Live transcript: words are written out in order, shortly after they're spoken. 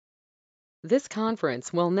This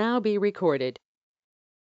conference will now be recorded.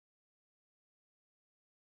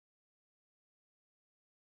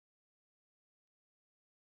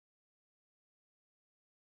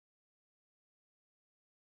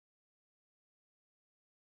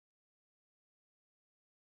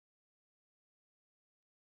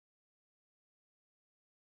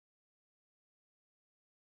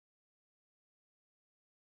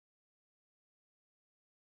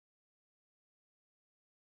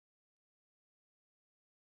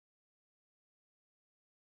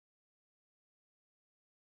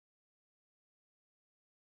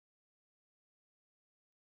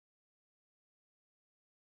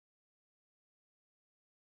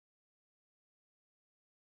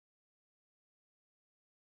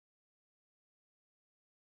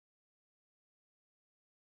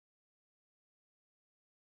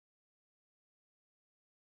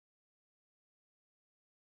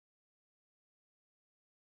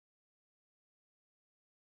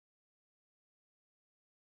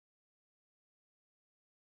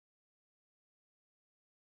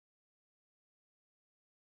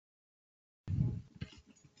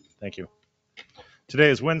 Thank you.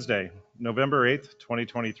 Today is Wednesday, November 8th,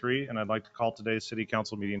 2023, and I'd like to call today's City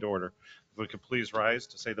Council meeting to order. If we could please rise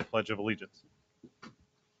to say the Pledge of Allegiance.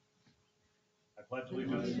 I pledge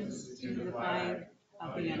Allegiance to the flag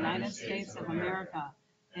of the United States of America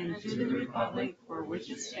and to the republic for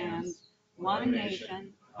which it stands, one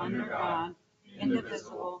nation, under God,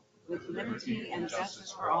 indivisible, with liberty and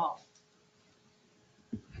justice for all.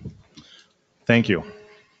 Thank you.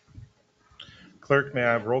 Clerk, may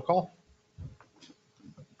I have roll call?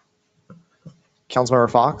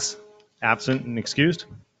 Councilmember Fox, Absent and excused.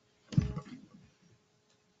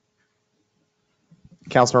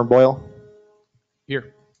 Councilmember Boyle,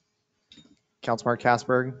 Here. Councilmember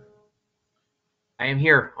Casberg, I am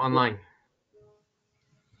here online.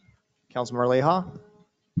 Councilmember Leha,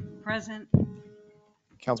 Present.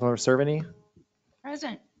 Councilmember Cerveny,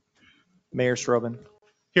 Present. Mayor Strobin.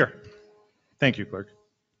 Here. Thank you, Clerk.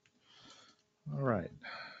 All right.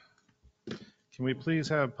 Can we please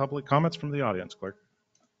have public comments from the audience, Clerk?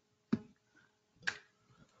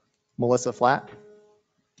 Melissa Flatt,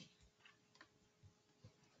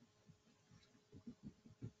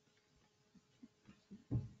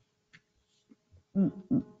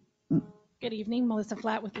 Good evening, Melissa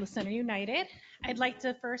Flatt with LaCenter United. I'd like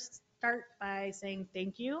to first start by saying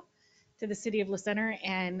thank you to the City of LaCenter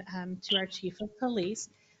and to our Chief of Police.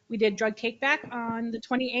 We did drug take back on the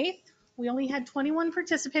 28th. We only had 21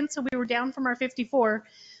 participants, so we were down from our 54,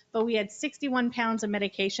 but we had 61 pounds of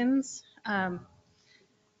medications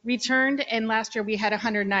returned, and last year we had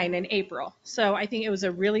 109 in April. So I think it was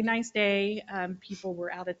a really nice day. People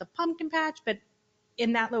were out at the pumpkin patch, but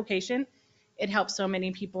in that location, it helped so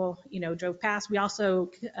many people, drove past. We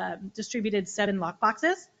also distributed 7 lock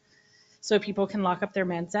boxes so people can lock up their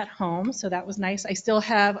meds at home. So that was nice. I still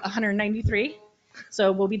have 193.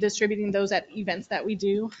 So we'll be distributing those at events that we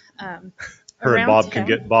do. Her and Bob can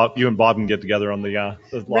town. you and Bob can get together on the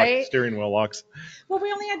lock, Right. steering wheel locks. Well,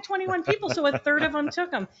 we only had 21 people, so a third of them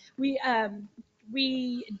took them.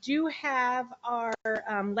 We do have our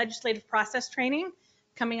legislative process training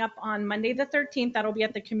coming up on Monday the 13th. That'll be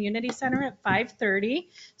at the community center at 5:30.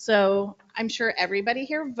 So I'm sure everybody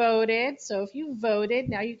here voted. So if you voted,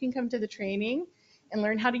 now you can come to the training and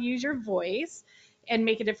learn how to use your voice and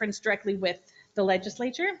make a difference directly with the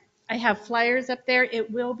legislature. I have flyers up there. It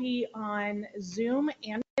will be on Zoom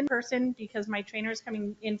and in person because my trainer is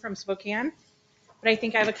coming in from Spokane. But I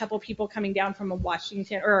think I have a couple people coming down from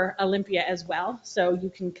Washington or Olympia as well. So you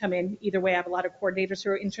can come in either way. I have a lot of coordinators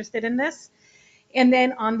who are interested in this. And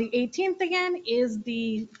then on the 18th again is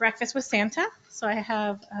the breakfast with Santa. So I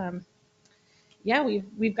have,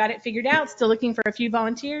 we've got it figured out. Still looking for a few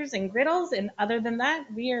volunteers and griddles. And other than that,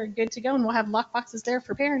 we are good to go. And we'll have lock boxes there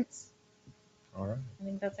for parents. All right. I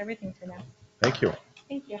think that's everything for now. Thank you.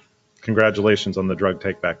 Thank you. Congratulations on the drug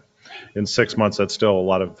take back. In 6 months, that's still a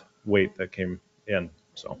lot of weight that came in.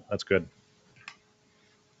 So that's good.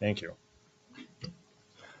 Thank you.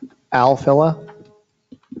 Al Filla,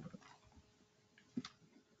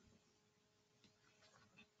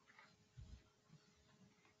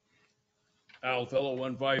 Al Fellow,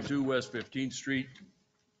 152 West 15th Street.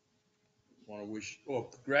 Want to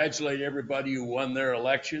congratulate everybody who won their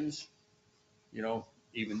elections.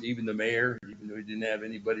 Even the mayor, even though he didn't have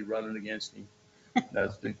anybody running against him.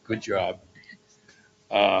 That's a good job.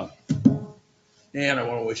 And I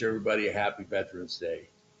want to wish everybody a happy Veterans Day.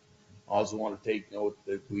 I also want to take note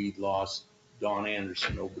that we lost Don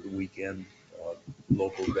Anderson over the weekend,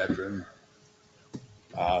 local veteran,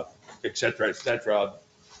 et cetera, et cetera.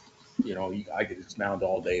 You know, I could expound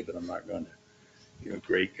all day, but I'm not going to. You're a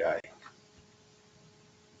great guy.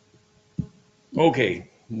 Okay,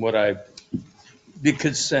 the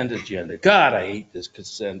consent agenda. God, I hate this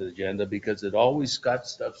consent agenda because it always got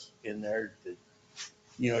stuff in there that,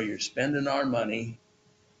 you know, you're spending our money.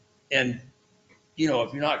 And, you know,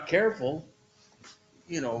 if you're not careful,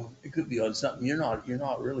 you know, it could be on something you're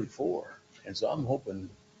not really for. And so I'm hoping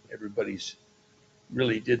everybody's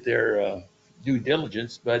really did their due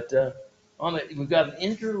diligence. But we've got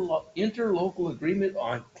an interlocal agreement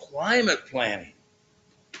on climate planning.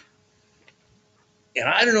 And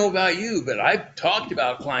I don't know about you, but I've talked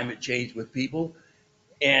about climate change with people,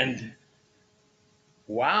 and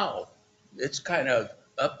wow, it's kind of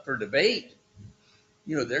up for debate.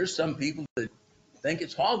 You know, there's some people that think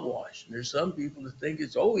it's hogwash, and there's some people that think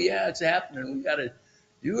it's, oh yeah, it's happening. We got to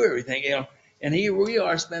do everything, you know. And here we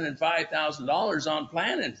are spending $5,000 on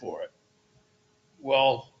planning for it.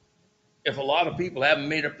 Well, if a lot of people haven't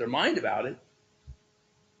made up their mind about it,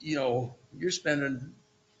 you know, you're spending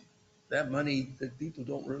that money that people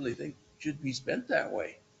don't really think should be spent that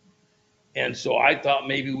way. And so I thought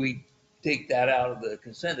maybe we take that out of the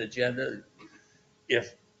consent agenda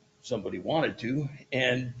if somebody wanted to,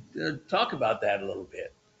 and talk about that a little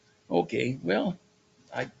bit. Okay, well,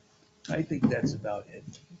 I think that's about it.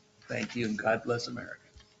 Thank you, and God bless America.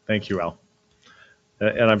 Thank you, Al.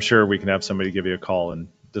 And I'm sure we can have somebody give you a call and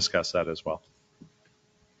discuss that as well.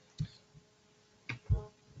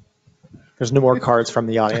 There's no more cards from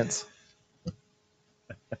the audience.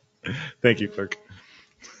 Thank you, clerk.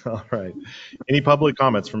 All right. Any public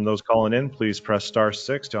comments from those calling in, please press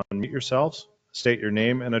 *6 to unmute yourselves. State your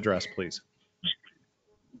name and address, please.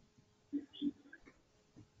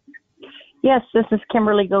 Yes, this is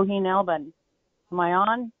Kimberly Goheen Elbin. Am I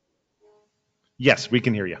on? Yes, we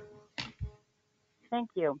can hear you. Thank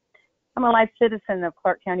you. I'm a life citizen of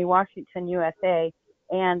Clark County, Washington, USA,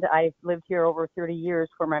 and I've lived here over 30 years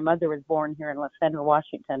where my mother was born here in La Center,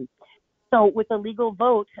 Washington. So with the legal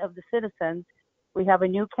vote of the citizens, we have a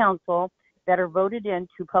new council that are voted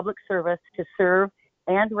into public service to serve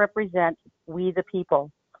and represent we the people.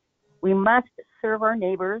 We must serve our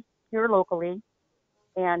neighbors here locally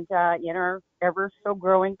and in our ever so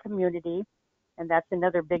growing community. And that's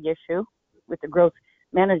another big issue with the Growth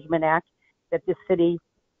Management Act that this city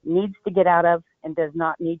needs to get out of and does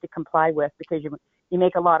not need to comply with, because you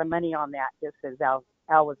make a lot of money on that, just as Al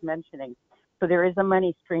was mentioning. So there is a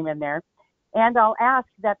money stream in there. And I'll ask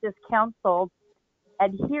that this council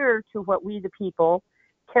adhere to what we the people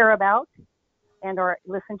care about and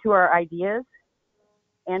listen to our ideas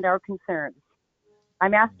and our concerns.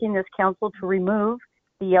 I'm asking this council to remove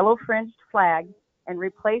the yellow fringed flag and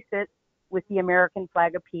replace it with the American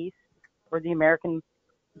flag of peace, or the American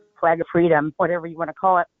flag of freedom, whatever you want to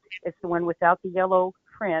call it. It's the one without the yellow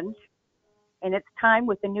fringe. And it's time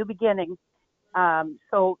with a new beginning.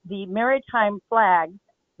 So the maritime flag,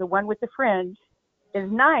 the one with the fringe, is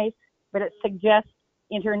nice, but it suggests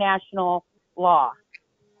international law.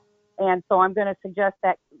 And so I'm going to suggest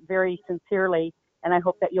that very sincerely, and I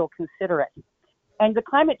hope that you'll consider it. And the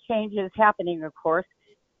climate change is happening, of course,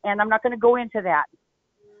 and I'm not going to go into that.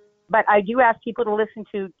 But I do ask people to listen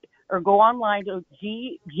to or go online to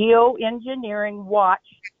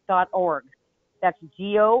geoengineeringwatch.org. That's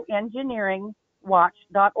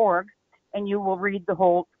geoengineeringwatch.org, and you will read the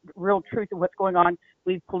whole real truth of what's going on.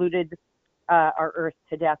 We've polluted our earth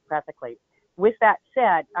to death practically. With that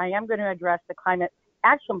said, I am going to address the Climate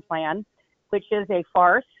Action Plan, which is a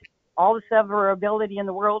farce. All the severability in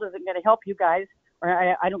the world isn't going to help you guys,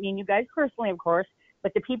 or I don't mean you guys personally, of course,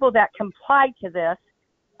 but the people that comply to this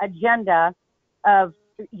agenda of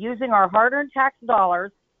using our hard-earned tax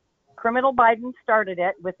dollars. Criminal Biden started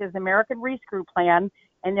it with his American Rescue Plan,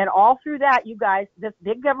 and then all through that, you guys, this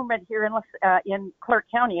big government here in Clark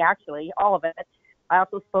County, actually, all of it. I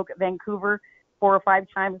also spoke at Vancouver 4 or 5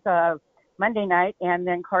 times Monday night, and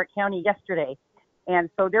then Clark County yesterday.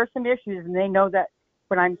 And so there's some issues, and they know that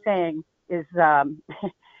what I'm saying is,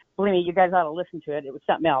 believe me, you guys ought to listen to it. It was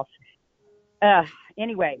something else.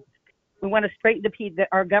 Anyway, we want to straighten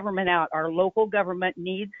our government out. Our local government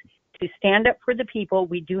needs to stand up for the people.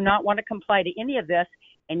 We do not want to comply to any of this.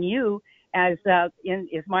 And you, as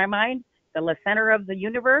is my mind, the center of the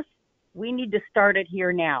universe, we need to start it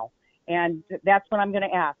here now. And that's what I'm going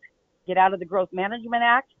to ask. Get out of the Growth Management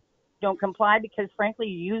Act. Don't comply because, frankly,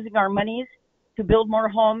 you're using our monies to build more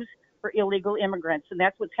homes for illegal immigrants. And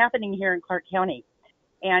that's what's happening here in Clark County.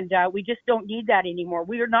 And we just don't need that anymore.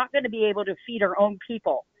 We are not going to be able to feed our own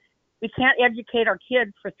people. We can't educate our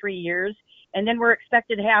kids for 3 years, and then we're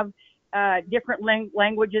expected to have different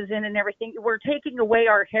languages in and everything. We're taking away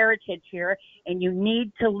our heritage here, and you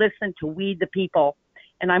need to listen to we the people,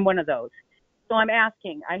 and I'm one of those. So I'm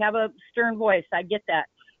asking. I have a stern voice. I get that.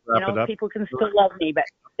 Wrap it up. People can still love me, but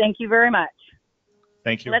thank you very much.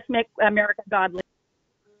 Thank you. Let's make America godly.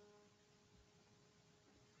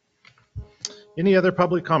 Any other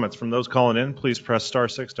public comments from those calling in? Please press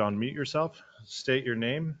 *6 to unmute yourself. State your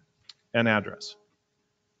name and address.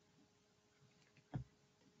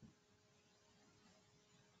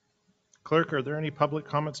 Clerk, are there any public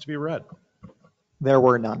comments to be read? There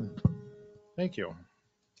were none. Thank you.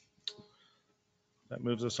 That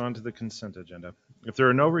moves us on to the consent agenda. If there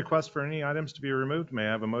are no requests for any items to be removed, may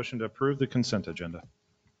I have a motion to approve the consent agenda?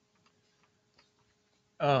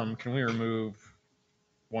 Can we remove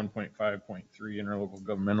 1.5.3 interlocal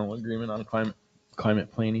governmental agreement on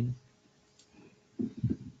climate planning?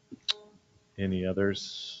 Any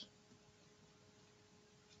others?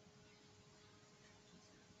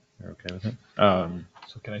 You're okay with it?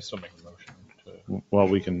 So can I still make a motion to? Well,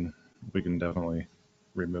 we can definitely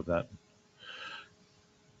remove that.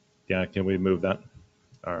 Yeah, can we move that?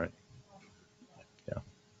 All right. Yeah.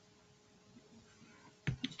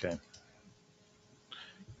 Okay.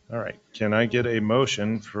 All right. Can I get a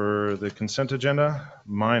motion for the consent agenda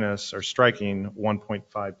minus or striking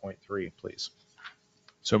 1.5.3, please?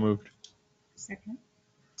 So moved. Second.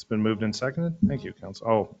 It's been moved and seconded. Thank you, Council.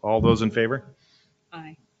 Oh, all those in favor?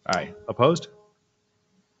 Aye. Aye. Opposed?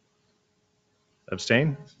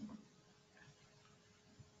 Abstain?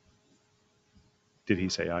 Did he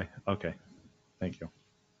say aye? Okay. Thank you.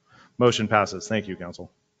 Motion passes. Thank you,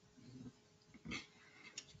 Council.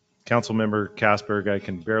 Councilmember Casberg, I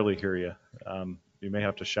can barely hear you. You may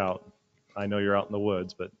have to shout. I know you're out in the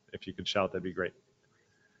woods, but if you could shout, that'd be great.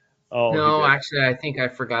 Oh, No, actually, I think I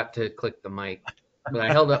forgot to click the mic, but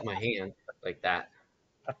I held up my hand like that.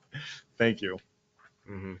 Thank you.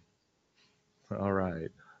 Mm-hmm. All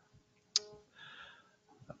right.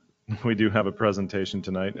 We do have a presentation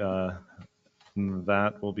tonight.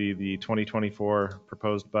 That will be the 2024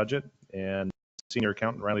 proposed budget, and Senior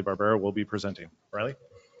Accountant Riley Barbera will be presenting. Riley?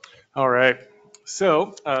 All right.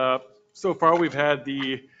 So far we've had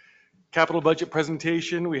the capital budget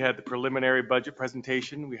presentation, we had the preliminary budget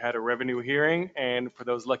presentation, we had a revenue hearing, and for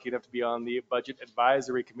those lucky enough to be on the budget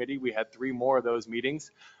advisory committee, we had 3 more of those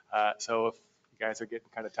meetings. So if you guys are getting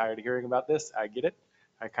kind of tired of hearing about this, I get it.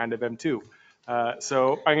 I kind of am too.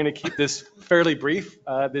 So I'm going to keep this fairly brief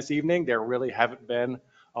this evening. There really haven't been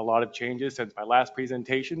a lot of changes since my last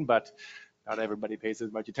presentation, but not everybody pays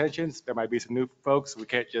as much attention. There might be some new folks. We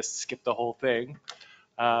can't just skip the whole thing.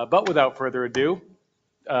 But without further ado,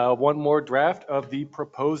 one more draft of the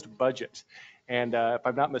proposed budget. And if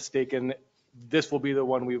I'm not mistaken, this will be the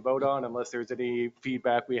one we vote on unless there's any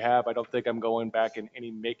feedback we have. I don't think I'm going back and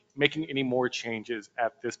making any more changes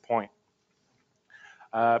at this point.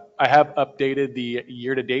 I have updated the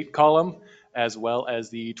year-to-date column as well as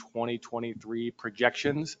the 2023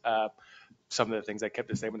 projections. Some of the things I kept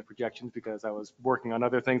the same in the projections because I was working on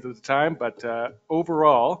other things at the time, but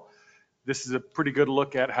overall, this is a pretty good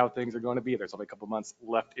look at how things are going to be. There's only a couple months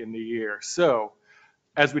left in the year. So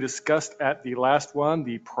as we discussed at the last one,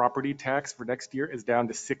 the property tax for next year is down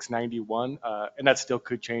to $691, and that still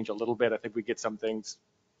could change a little bit. I think we get some things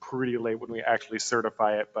pretty late when we actually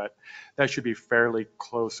certify it, but that should be fairly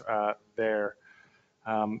close there.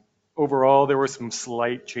 Overall, there were some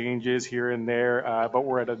slight changes here and there, but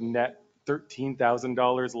we're at a net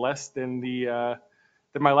 $13,000 less than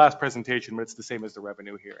my last presentation, but it's the same as the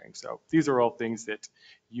revenue hearing. So these are all things that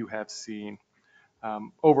you have seen.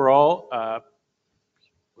 Overall,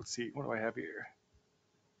 let's see, what do I have here?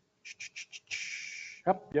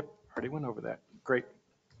 Yep, already went over that. Great.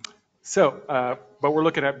 So, but we're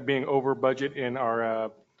looking at being over budget in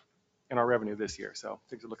our revenue this year. So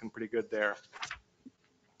things are looking pretty good there.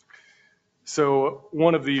 So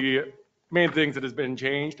one of the main things that has been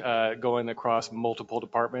changed going across multiple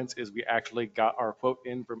departments is we actually got our quote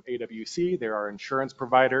in from AWC. They're our insurance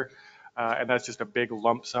provider, and that's just a big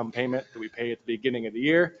lump sum payment that we pay at the beginning of the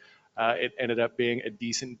year. It ended up being a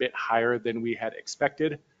decent bit higher than we had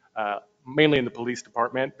expected, mainly in the police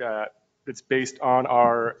department. It's based on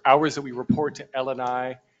our hours that we report to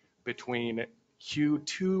L&I between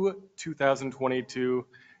Q2 2022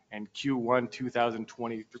 and Q1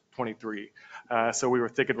 2023. So we were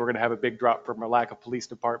thinking we're going to have a big drop from a lack of police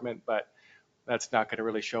department, but that's not going to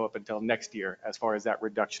really show up until next year as far as that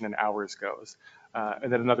reduction in hours goes.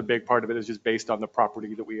 And then another big part of it is just based on the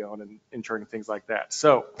property that we own and insuring things like that.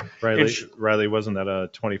 So Riley, wasn't that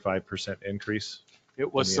a 25% increase?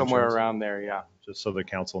 It was somewhere around there, yeah. Just so the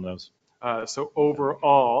council knows. So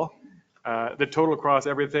overall, The total across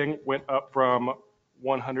everything went up from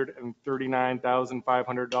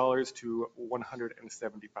 $139,500 to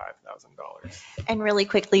 $175,000. And really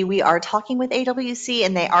quickly, we are talking with AWC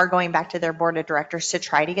and they are going back to their board of directors to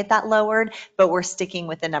try to get that lowered, but we're sticking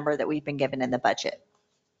with the number that we've been given in the budget.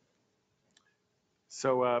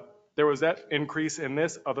 So there was that increase in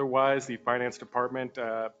this. Otherwise, the finance department,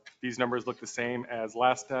 these numbers look the same as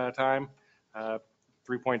last time.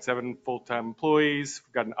 3.7 full-time employees.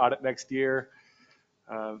 We've got an audit next year.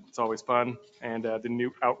 It's always fun. And the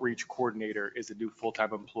new outreach coordinator is a new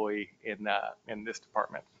full-time employee in this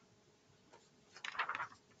department.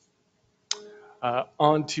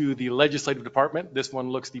 On to the legislative department. This one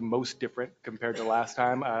looks the most different compared to last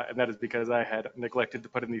time, and that is because I had neglected to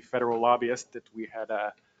put in the federal lobbyist that we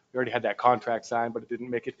already had that contract signed, but it didn't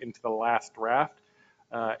make it into the last draft,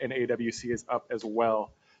 and AWC is up as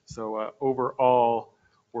well. So overall,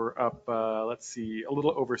 we're up, let's see, a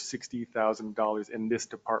little over $60,000 in this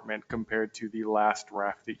department compared to the last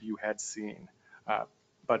draft that you had seen.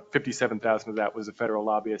 But 57,000 of that was a federal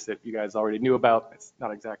lobbyist that you guys already knew about. It's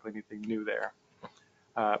not exactly anything new there.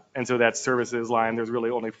 And so that services line, there's really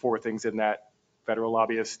only 4 things in that: federal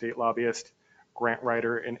lobbyist, state lobbyist, grant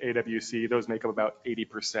writer, and AWC. Those make up about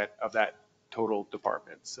 80% of that total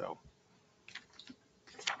department. So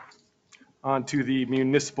on to the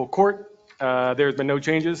municipal court. There's been no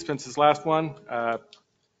changes since this last one,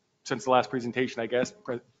 since the last presentation, I guess.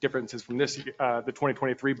 Differences from this, the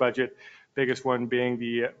 2023 budget, biggest one being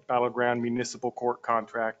the Battleground Municipal Court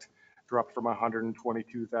contract dropped from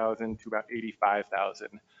 122,000 to about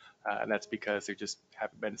 85,000. And that's because there just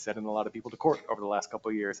haven't been sending a lot of people to court over the last couple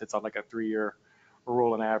of years. It's on like a 3-year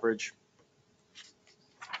rolling average.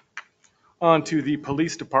 On to the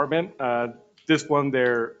police department. This one,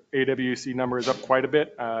 their AWC number is up quite a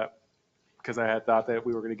bit because I had thought that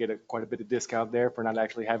we were going to get quite a bit of discount there for not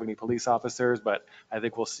actually having any police officers, but I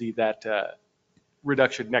think we'll see that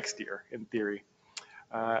reduction next year in theory.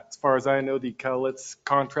 As far as I know, the Cowlitz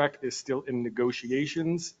contract is still in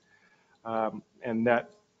negotiations, and that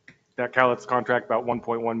Cowlitz contract, about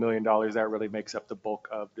 $1.1 million, that really makes up the bulk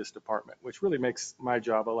of this department, which really makes my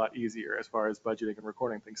job a lot easier as far as budgeting and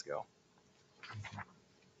recording things go.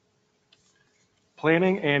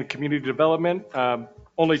 Planning and community development,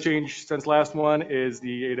 only change since last one is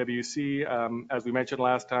the AWC. As we mentioned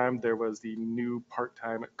last time, there was the new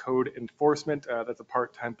part-time code enforcement. That's a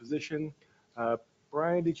part-time position.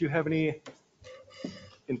 Brian, did you have any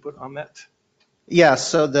input on that? Yeah,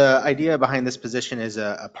 so the idea behind this position is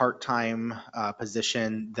a part-time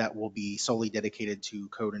position that will be solely dedicated to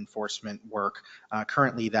code enforcement work.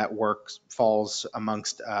 Currently, that work falls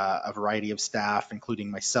amongst a variety of staff,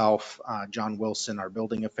 including myself, John Wilson, our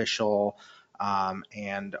building official,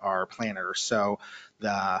 and our planner. So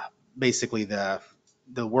basically the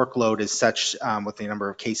workload is such with the number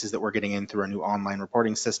of cases that we're getting in through our new online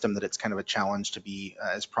reporting system that it's kind of a challenge to be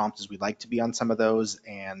as prompt as we'd like to be on some of those.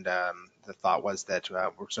 And the thought was that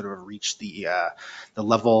we're sort of reached the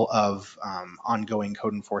level of ongoing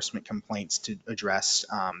code enforcement complaints to address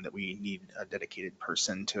that we need a dedicated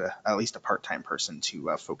person to, at least a part-time person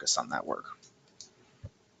to focus on that work.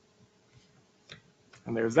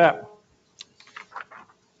 And there's that.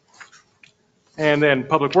 And then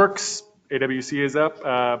Public Works, AWC is up.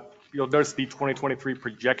 You'll notice the 2023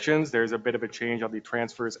 projections. There's a bit of a change on the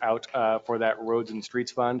transfers out for that Roads and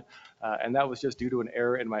Streets Fund. And that was just due to an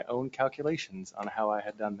error in my own calculations on how I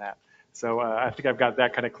had done that. So I think I've got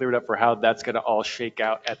that kind of cleared up for how that's going to all shake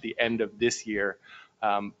out at the end of this year.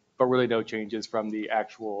 But really no changes from the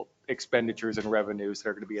actual expenditures and revenues that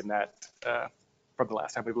are going to be in that from the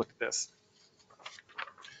last time we've looked at this.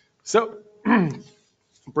 So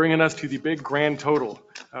bringing us to the big grand total.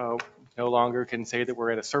 No longer can say that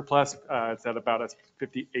we're at a surplus. It's at about a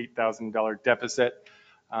 $58,000 deficit.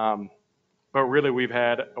 But really, we've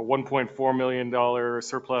had a $1.4 million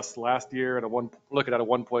surplus last year and looking at a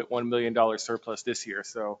 $1.1 million surplus this year.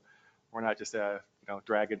 So we're not just a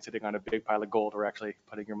dragon sitting on a big pile of gold. We're actually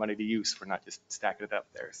putting your money to use. We're not just stacking it up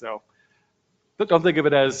there. So don't think of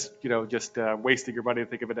it as just wasting your money.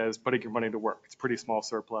 Think of it as putting your money to work. It's a pretty small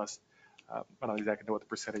surplus. I don't exactly know what the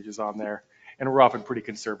percentage is on there. And we're often pretty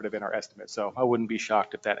conservative in our estimates. So I wouldn't be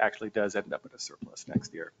shocked if that actually does end up at a surplus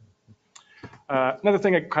next year. Another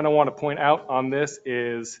thing I kind of want to point out on this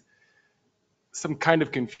is some kind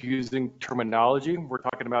of confusing terminology. We're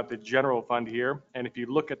talking about the general fund here. And if you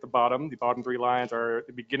look at the bottom 3 lines are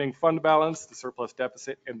the beginning fund balance, the surplus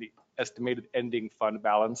deficit, and the estimated ending fund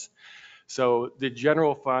balance. So the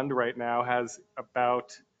general fund right now has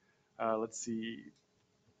about, about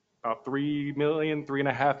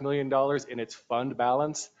 $3.5 million in its fund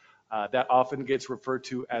balance. That often gets referred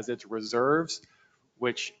to as its reserves,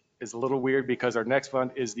 which is a little weird because our next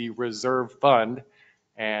fund is the reserve fund.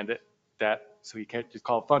 And so you can't just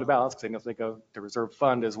call it fund balance because they don't think of the reserve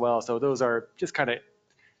fund as well. So those are just kind of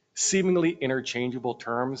seemingly interchangeable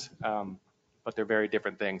terms, but they're very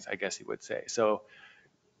different things, I guess you would say. So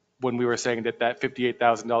when we were saying that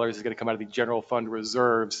 $58,000 is going to come out of the general fund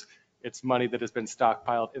reserves, it's money that has been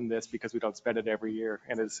stockpiled in this because we don't spend it every year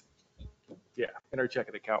and is, in our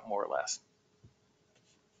checking account more or less.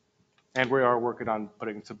 And we are working on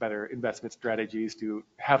putting some better investment strategies to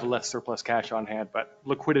have less surplus cash on hand, but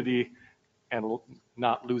liquidity and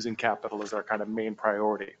not losing capital is our kind of main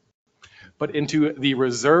priority. But into the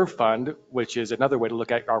reserve fund, which is another way to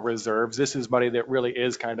look at our reserves, this is money that really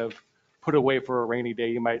is kind of put away for a rainy day,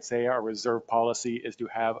 you might say. Our reserve policy is to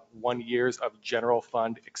have 1 year's of general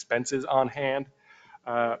fund expenses on hand.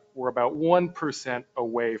 We're about 1%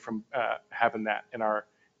 away from having that in our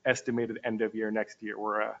estimated end of year next year.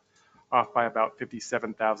 We're off by about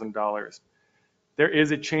 $57,000. There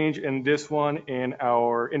is a change in this one in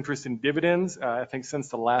our interest and dividends. I think since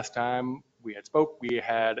the last time we had spoke, we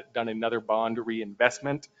had done another bond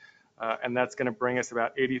reinvestment, and that's going to bring us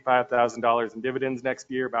about $85,000 in dividends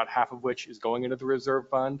next year, about half of which is going into the reserve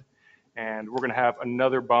fund. And we're going to have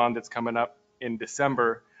another bond that's coming up in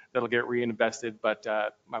December that'll get reinvested, but I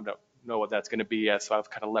don't know what that's going to be yet, so I've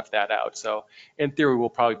kind of left that out. So in theory, we'll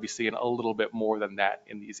probably be seeing a little bit more than that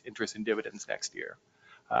in these interest and dividends next year.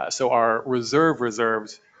 So our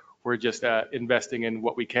reserves, we're just investing in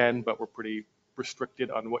what we can, but we're pretty restricted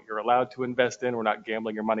on what you're allowed to invest in. We're not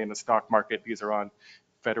gambling your money in the stock market. These are on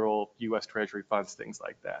federal U.S. Treasury funds, things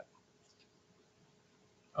like that.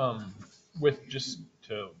 With just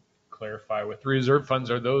to clarify, with reserve funds,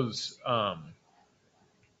 are those, I'm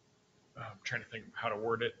trying to think how to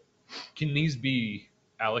word it. Can these be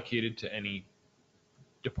allocated to any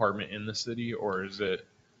department in the city, or is it?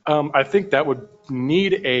 I think that would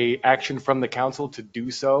need a action from the council to do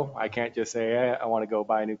so. I can't just say, hey, I want to go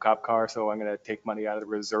buy a new cop car, so I'm going to take money out of the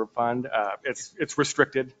reserve fund. It's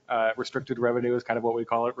restricted. Restricted revenue is kind of what we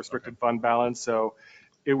call it, restricted fund balance. So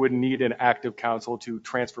it would need an active council to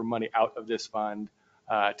transfer money out of this fund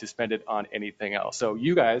to spend it on anything else. So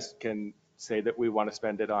you guys can say that we want to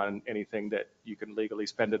spend it on anything that you can legally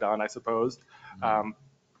spend it on, I suppose.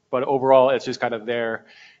 But overall, it's just kind of there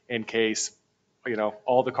in case,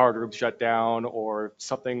 all the card rooms shut down or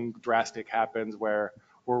something drastic happens where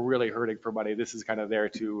we're really hurting for money. This is kind of there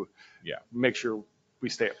to make sure we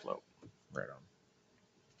stay afloat. Right on.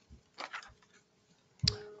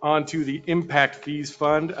 On to the impact fees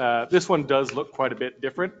fund. This one does look quite a bit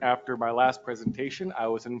different. After my last presentation, I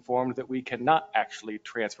was informed that we cannot actually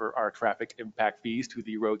transfer our traffic impact fees to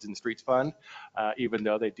the roads and streets fund, even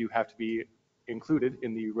though they do have to be included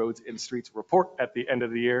in the roads and streets report at the end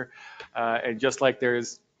of the year. And just like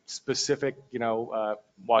there's specific,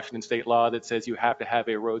 Washington state law that says you have to have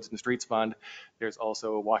a roads and streets fund, there's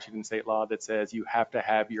also a Washington state law that says you have to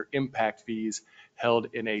have your impact fees held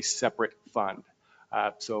in a separate fund.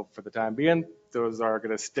 So for the time being, those are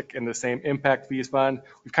going to stick in the same impact fees fund.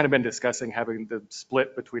 We've kind of been discussing having the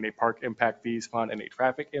split between a park impact fees fund and a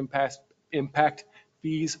traffic impact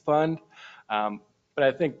fees fund. But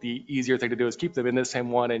I think the easier thing to do is keep them in the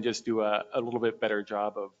same one and just do a little bit better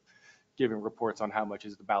job of giving reports on how much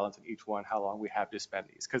is the balance in each one, how long we have to spend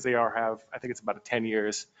these. Because they I think it's about 10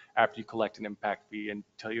 years after you collect an impact fee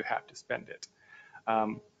until you have to spend it.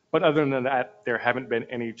 But other than that, there haven't been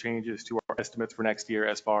any changes to our estimates for next year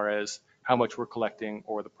as far as how much we're collecting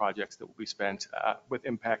or the projects that will be spent with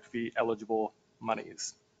impact fee eligible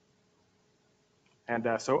monies. And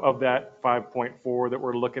so of that 5.4 that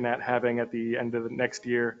we're looking at having at the end of the next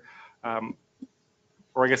year,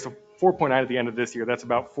 or I guess the 4.9 at the end of this year, that's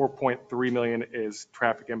about 4.3 million is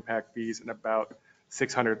traffic impact fees and about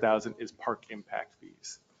 600,000 is park impact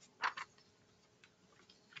fees.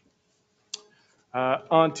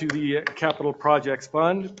 On to the capital projects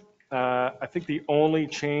fund. I think the only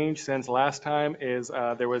change since last time is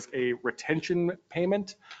there was a retention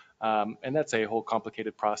payment. And that's a whole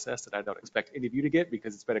complicated process that I don't expect any of you to get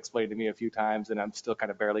because it's been explained to me a few times and I'm still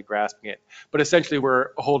kind of barely grasping it. But essentially, we're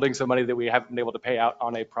holding some money that we haven't been able to pay out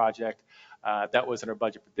on a project that was in our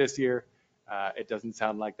budget for this year. It doesn't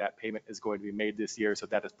sound like that payment is going to be made this year, so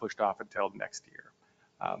that is pushed off until next year.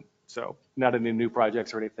 So not any new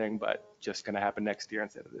projects or anything, but just going to happen next year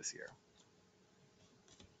instead of this year.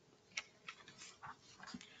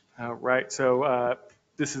 All right, so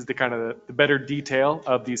this is the kind of the better detail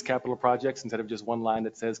of these capital projects instead of just one line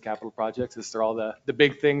that says capital projects. These are all the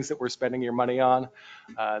big things that we're spending your money on.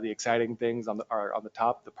 The exciting things are on the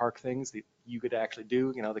top, the park things that you could actually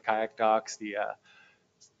do, the kayak docks, the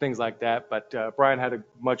things like that. But Brian had a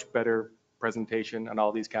much better presentation on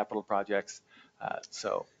all these capital projects.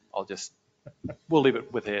 So we'll leave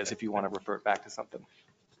it with his if you want to refer it back to something.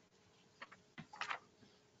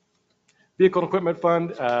 Vehicle and Equipment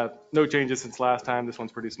Fund, no changes since last time. This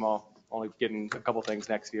one's pretty small, only getting a couple things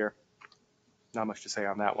next year. Not much to say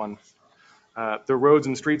on that one. The Roads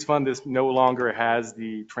and Streets Fund, this no longer has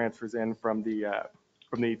the transfers in from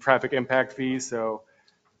the traffic impact fees, so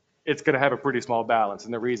it's going to have a pretty small balance.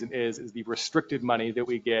 And the reason is the restricted money that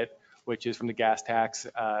we get, which is from the gas tax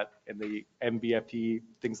and the MVFT,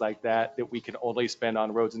 things like that, that we can only spend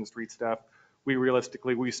on roads and street stuff.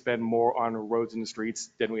 We spend more on roads and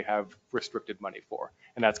streets than we have restricted money for.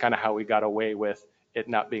 And that's kind of how we got away with it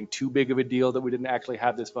not being too big of a deal that we didn't actually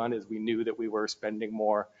have this fund, is we knew that we were spending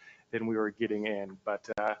more than we were getting in. But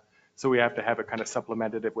so we have to have it kind of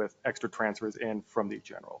supplemented it with extra transfers in from the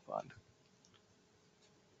general fund.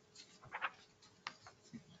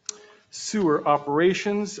 Sewer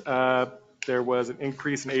operations, there was an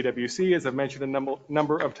increase in AWC, as I've mentioned a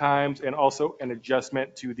number of times, and also an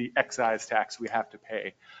adjustment to the excise tax we have to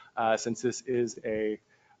pay. Since this is a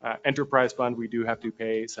enterprise fund, we do have to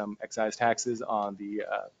pay some excise taxes on the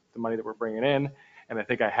money that we're bringing in. And I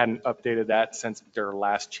think I hadn't updated that since their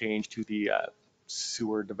last change to the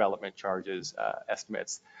sewer development charges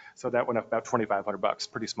estimates. So that went up about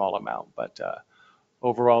 $2,500, pretty small amount, but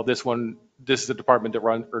overall, this is a department that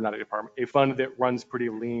runs, or not a department, a fund that runs pretty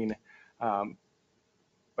lean.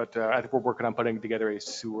 But I think we're working on putting together a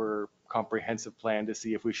sewer comprehensive plan to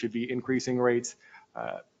see if we should be increasing rates,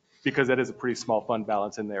 because that is a pretty small fund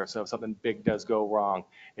balance in there. So if something big does go wrong,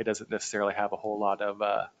 it doesn't necessarily have a whole lot of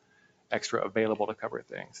extra available to cover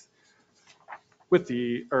things.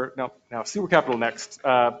 Now sewer capital next.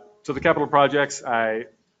 So the capital projects,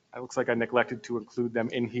 it looks like I neglected to include them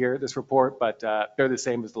in here, this report, but they're the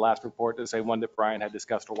same as the last report, the same one that Brian had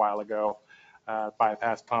discussed a while ago.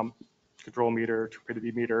 Bypass pump, control meter,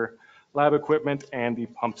 turbidity meter, lab equipment, and the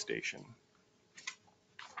pump station.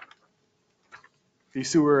 The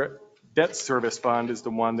sewer debt service fund is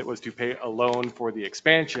the one that was to pay a loan for the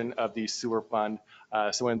expansion of the sewer fund.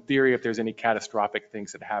 So in theory, if there's any catastrophic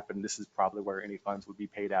things that happen, this is probably where any funds would be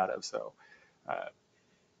paid out of. So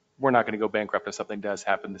we're not going to go bankrupt if something does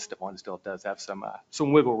happen. This one still does have some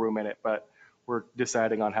wiggle room in it, but we're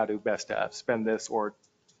deciding on how to best spend this, or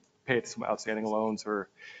pay it to some outstanding loans, or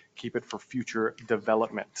keep it for future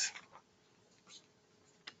development.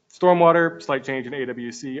 Stormwater, slight change in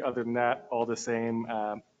AWC. Other than that, all the same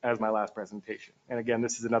as my last presentation. And again,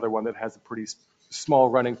 this is another one that has a pretty small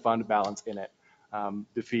running fund balance in it.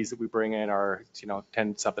 The fees that we bring in are,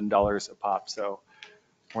 $10-something a pop. So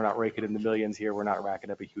we're not raking in the millions here. We're not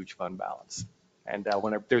racking up a huge fund balance. And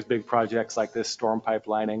whenever there's big projects like this storm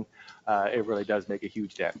pipelining, it really does make a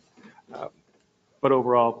huge dent. But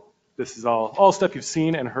overall, this is all stuff you've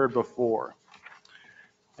seen and heard before.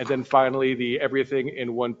 And then finally, the everything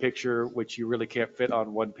in one picture, which you really can't fit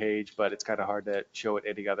on one page, but it's kind of hard to show it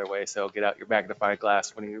any other way. So get out your magnifying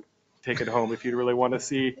glass when you take it home if you really want to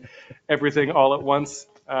see everything all at once.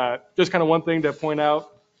 Just kind of one thing to point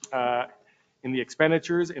out, in the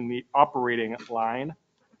expenditures, in the operating line,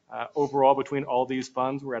 overall between all these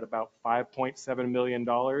funds, we're at about $5.7 million.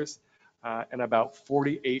 And about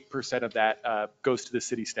 48% of that goes to the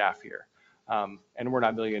city staff here. And we're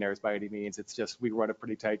not millionaires by any means. It's just we run a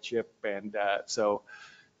pretty tight ship. And so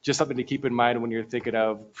just something to keep in mind when you're thinking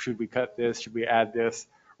of, should we cut this? Should we add this?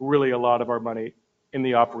 Really, a lot of our money in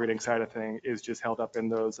the operating side of thing is just held up in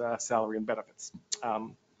those salary and benefits.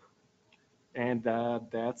 And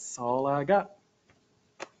that's all I got.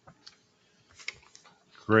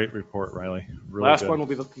 Great report, Riley. Really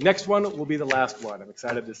good. Next one will be the last one. I'm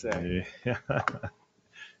excited to say. Yeah.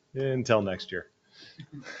 Until next year.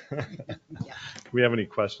 Do we have any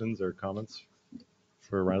questions or comments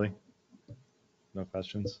for Riley? No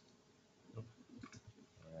questions? All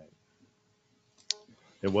right.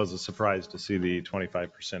 It was a surprise to see the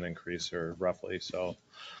 25% increase, or roughly. So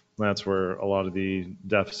that's where a lot of the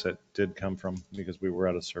deficit did come from, because we were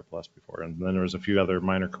at a surplus before. And then there was a few other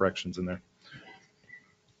minor corrections in there,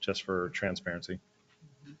 just for transparency.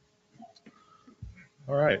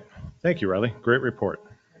 All right. Thank you, Riley. Great report.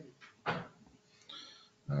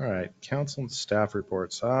 All right. Council and staff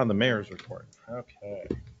reports. The mayor's report. Okay.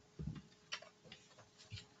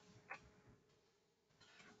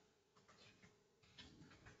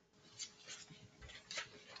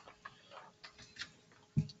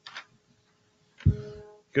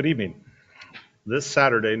 Good evening. This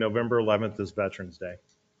Saturday, November 11th, is Veterans Day.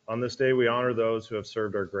 On this day, we honor those who have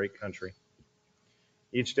served our great country.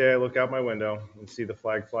 Each day I look out my window and see the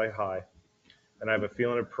flag fly high. and I have a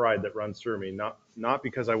feeling of pride that runs through me, not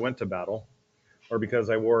because I went to battle or because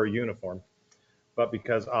I wore a uniform, but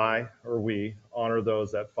because I, or we, honor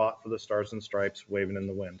those that fought for the stars and stripes waving in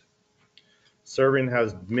the wind. Serving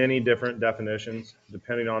has many different definitions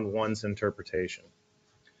depending on one's interpretation.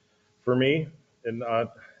 For me,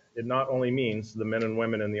 it not only means the men and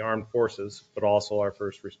women in the armed forces, but also our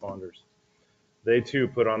first responders. They too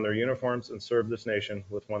put on their uniforms and serve this nation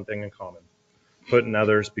with one thing in common: putting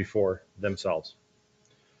others before themselves.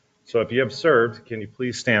 So if you have served, can you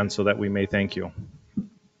please stand so that we may thank you?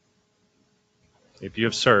 If you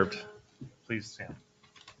have served, please stand.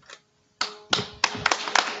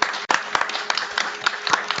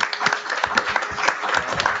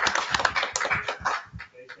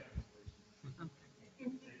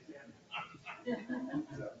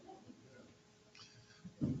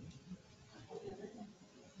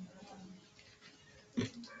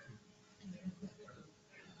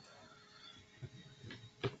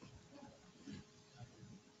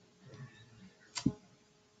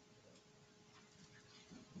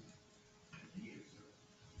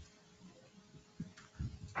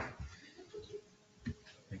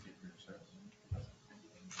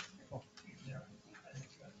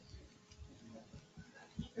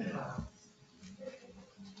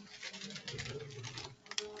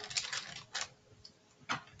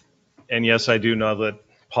 And yes, I do know that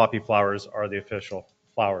poppy flowers are the official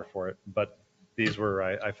flower for it, but these were,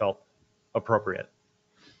 I felt, appropriate.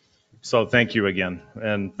 So thank you again.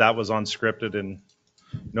 And that was unscripted and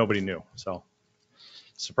nobody knew. So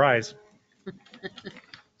surprise.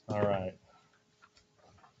 All right.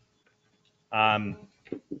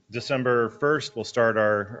 December 1st, we'll start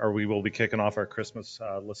we will be kicking off our Christmas,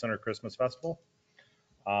 La Center Christmas Festival.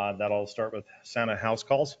 That'll start with Santa house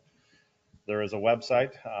calls. There is a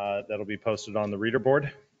website that'll be posted on the reader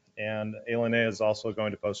board, and ALNA is also going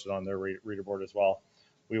to post it on their reader board as well.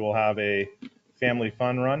 We will have a family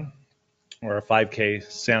fun run, or a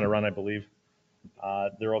 5K Santa run, I believe.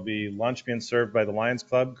 There will be lunch being served by the Lions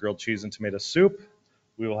Club, grilled cheese and tomato soup.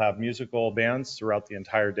 We will have musical bands throughout the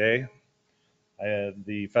entire day.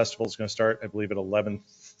 The festival is going to start, I believe, at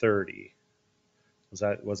 11:30. Was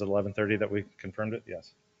it 11:30 that we confirmed it?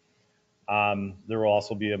 Yes. There will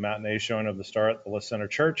also be a matinee showing of the star at the La Center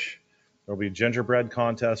Church. There will be a gingerbread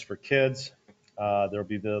contest for kids. There will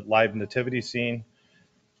be the live nativity scene.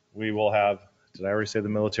 We will have, did I already say the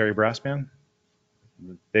military brass band?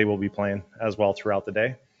 They will be playing as well throughout the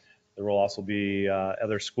day. There will also be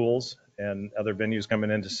other schools and other venues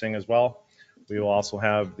coming in to sing as well. We will also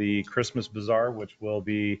have the Christmas Bazaar, which will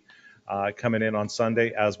be coming in on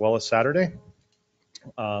Sunday as well as Saturday.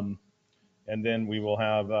 And then we will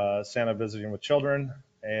have Santa visiting with children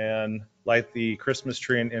and light the Christmas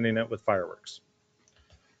tree and ending it with fireworks.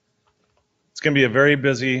 It's going to be a very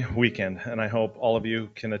busy weekend, and I hope all of you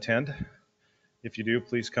can attend. If you do,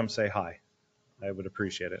 please come say hi. I would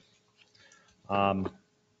appreciate it.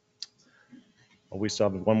 We still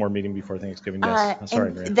have one more meeting before Thanksgiving. Yes. I'm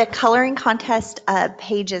sorry, Maria. The coloring contest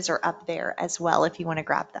pages are up there as well if you want to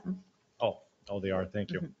grab them. Oh, they are.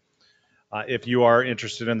 Thank you. If you are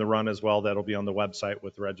interested in the run as well, that'll be on the website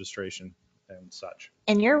with registration and such.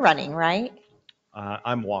 And you're running, right?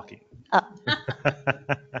 I'm walking. Oh.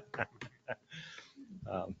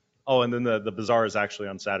 And then the bazaar is actually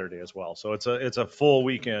on Saturday as well. So it's a full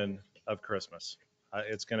weekend of Christmas.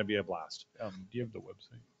 It's going to be a blast. Do you have the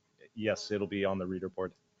website? Yes, it'll be on the reader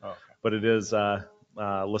board. Oh, okay. But it is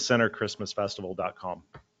lacenterchristmasfestival.com,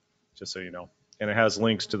 just so you know. And it has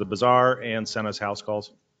links to the bazaar and Santa's house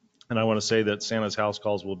calls. And I want to say that Santa's house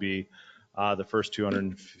calls will be the first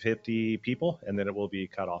 250 people, and then it will be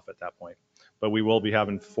cut off at that point. But we will be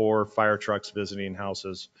having 4 fire trucks visiting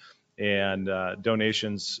houses, and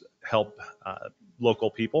donations help local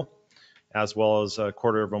people, as well as a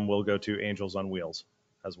quarter of them will go to Angels on Wheels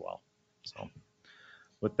as well. So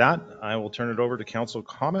with that, I will turn it over to council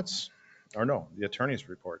comments, or no, the attorney's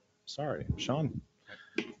report. Sorry, Sean.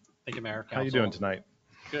 Thank you, Mayor. Council. How you doing tonight?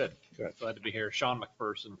 Good. Glad to be here. Sean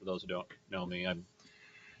McPherson, for those who don't know me. I've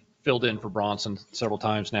filled in for Bronson several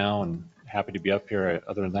times now and happy to be up here.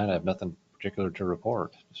 Other than that, I have nothing particular to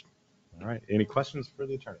report. All right. Any questions for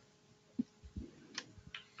the attorney?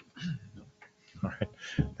 All right.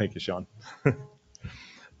 Thank you, Sean.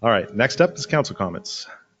 All right. Next up is council comments.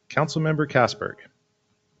 Councilmember Kasberg.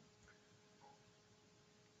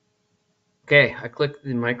 Okay, I clicked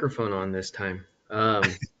the microphone on this time.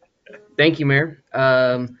 Thank you, Mayor.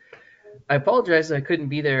 I apologize that I couldn't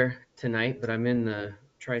be there tonight, but I'm in the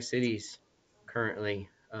Tri-Cities currently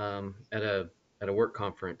at a work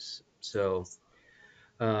conference. So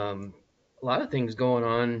a lot of things going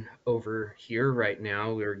on over here right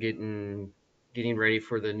now. We're getting getting ready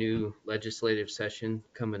for the new legislative session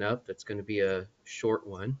coming up. That's going to be a short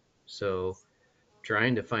one. So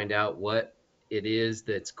trying to find out what it is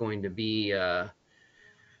that's going to be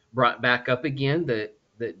brought back up again that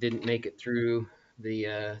didn't make it through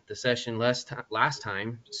the session last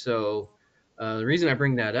time. So the reason I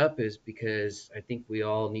bring that up is because I think we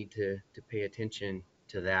all need to pay attention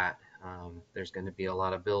to that. There's going to be a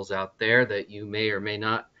lot of bills out there that you may or may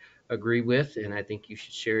not agree with, and I think you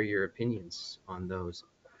should share your opinions on those.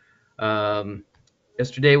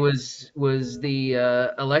 Yesterday was the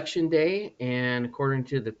election day, and according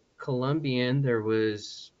to the Columbian, there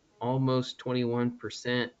was almost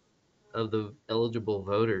 21% of the eligible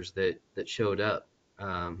voters that showed up,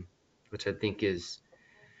 which I think is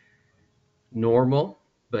normal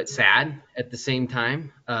but sad at the same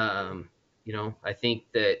time. I think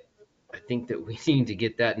that we need to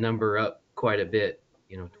get that number up quite a bit.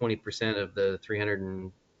 20% of the 300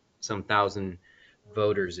 and some thousand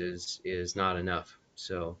voters is not enough.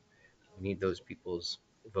 So we need those people's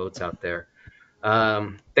votes out there.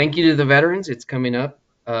 Thank you to the veterans. It's coming up.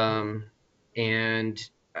 And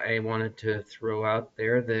I wanted to throw out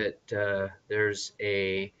there that there's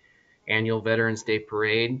a annual Veterans Day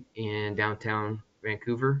parade in downtown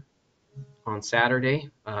Vancouver on Saturday.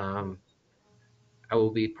 I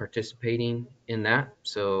will be participating in that.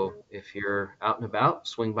 So if you're out and about,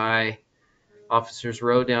 swing by Officers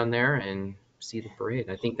Row down there and see the parade.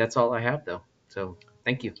 I think that's all I have, though. So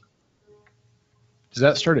thank you. Does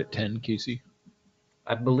that start at 10, Casey?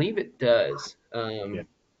 I believe it does. Yeah,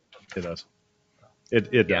 it does.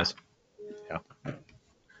 It does. Yeah.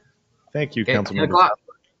 Thank you, Okay, 10 Councilmember. o'clock.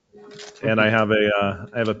 And I have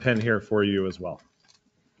a pen here for you as well.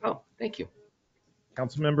 Oh, thank you.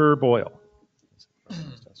 Councilmember Boyle.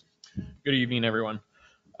 Good evening, everyone.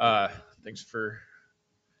 Thanks for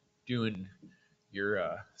doing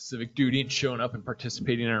your civic duty and showing up and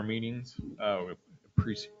participating in our meetings. We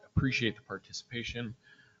appreciate the participation.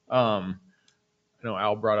 I know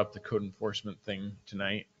Al brought up the code enforcement thing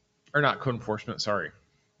tonight, or not code enforcement, sorry,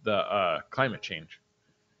 the climate change.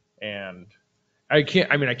 And I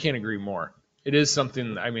can't agree more. It is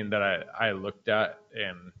something, that I looked at,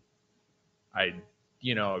 and I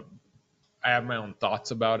have my own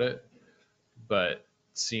thoughts about it, but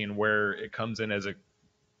seeing where it comes in as a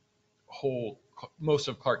whole, most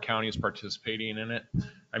of Clark County is participating in it.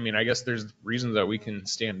 I guess there's reasons that we can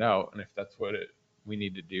stand out, and if that's what we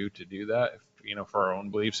need to do that, for our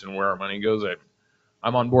own beliefs and where our money goes,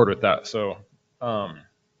 I'm on board with that. So,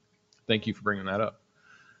 thank you for bringing that up.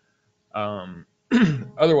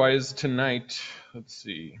 Otherwise, tonight, let's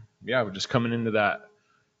see. Yeah, we're just coming into that,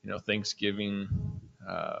 Thanksgiving,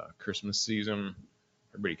 Christmas season.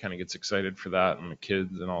 Everybody kind of gets excited for that, and the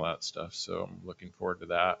kids and all that stuff. So I'm looking forward to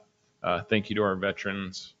that. Thank you to our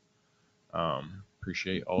veterans.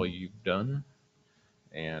 Appreciate all you've done.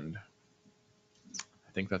 And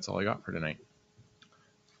I think that's all I got for tonight.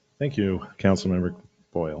 Thank you, Councilmember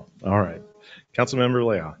Boyle. All right. Councilmember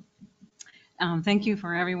Leah. Thank you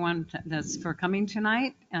for everyone for coming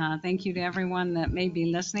tonight. Thank you to everyone that may be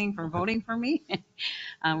listening for voting for me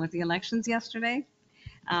with the elections yesterday.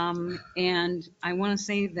 And I want to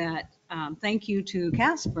say that thank you to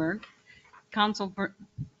Casper,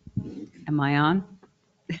 am I on?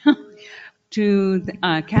 To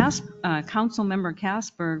Council Member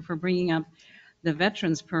Casper for bringing up the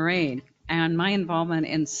Veterans Parade and my involvement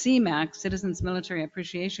in CMAC, Citizens Military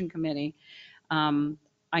Appreciation Committee.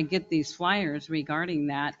 I get these flyers regarding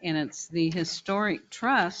that, and it's the Historic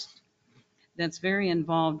Trust that's very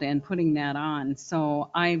involved in putting that on. So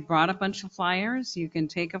I brought a bunch of flyers. You can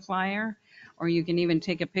take a flyer, or you can even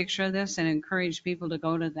take a picture of this and encourage people to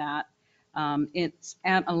go to that. It's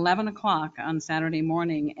at 11 o'clock on Saturday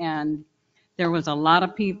morning, and there was a lot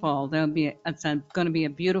of people. It's going to be a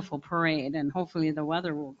beautiful parade, and hopefully the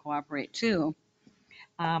weather will cooperate too.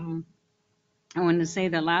 I wanted to say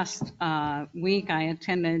that last week I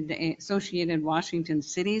attended the Associated Washington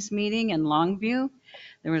Cities meeting in Longview.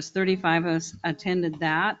 There was 35 of us attended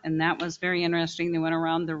that, and that was very interesting. They went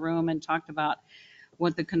around the room and talked about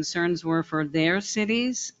what the concerns were for their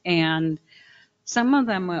cities, and some of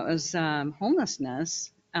them was homelessness.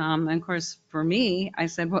 And of course, for me, I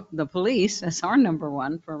said, well, the police is our number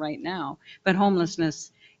one for right now, but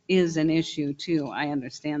homelessness is an issue too. I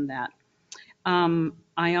understand that.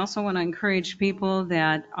 I also want to encourage people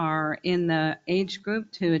that are in the age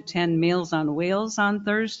group to attend Meals on Wheels on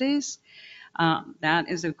Thursdays. That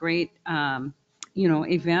is a great,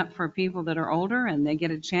 event for people that are older, and they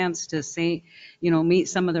get a chance to meet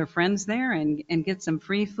some of their friends there and get some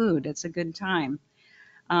free food. It's a good time.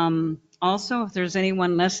 Also, if there's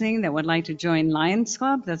anyone listening that would like to join Lions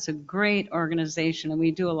Club, that's a great organization, and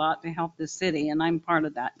we do a lot to help the city, and I'm part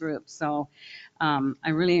of that group. So I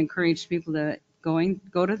really encourage people to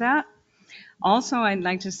go to that. Also, I'd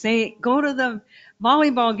like to say, go to the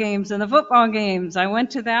volleyball games and the football games. I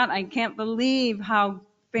went to that. I can't believe how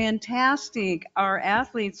fantastic our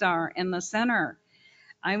athletes are in the center.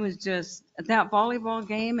 I was just at that volleyball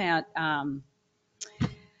game at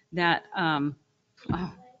that oh,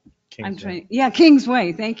 I'm trying. Yeah,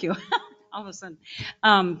 Kingsway. Thank you. All of a sudden,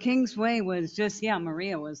 Kingsway was just, yeah,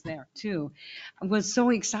 Maria was there too. It was so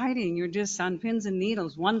exciting. You're just on pins and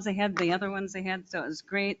needles. One's ahead, the other one's ahead. So it was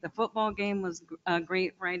great. The football game was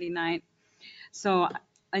great Friday night. So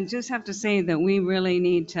I just have to say that we really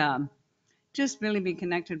need to just really be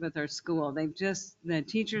connected with our school. The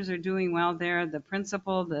teachers are doing well there. The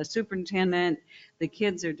principal, the superintendent, the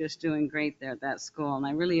kids are just doing great there at that school. And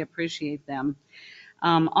I really appreciate them.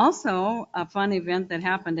 Also, a fun event that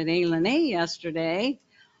happened at A yesterday.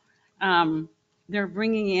 They're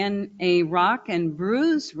bringing in a Rock and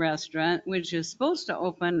Brews restaurant, which is supposed to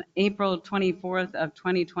open April 24th of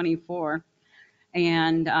 2024.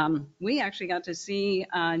 And we actually got to see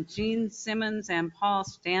Gene Simmons and Paul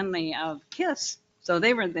Stanley of KISS. So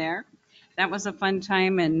they were there. That was a fun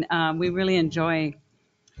time, and we really enjoy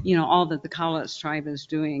all that the Cowlitz tribe is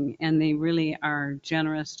doing, and they really are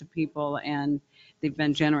generous to people, and they've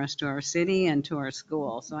been generous to our city and to our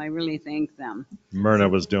school. So I really thank them. Myrna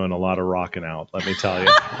was doing a lot of rocking out, let me tell you.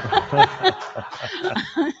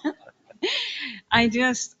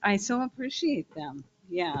 I so appreciate them.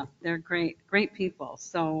 Yeah, they're great people.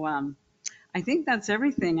 So I think that's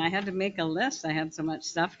everything. I had to make a list. I had so much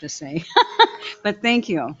stuff to say. But thank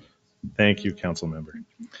you. Thank you, Councilmember.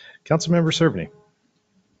 Councilmember Servany.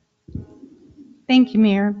 Thank you,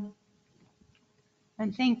 Mayor.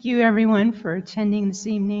 And thank you, everyone, for attending this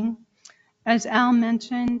evening. As Al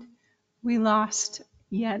mentioned, we lost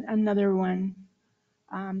yet another one.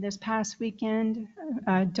 This past weekend,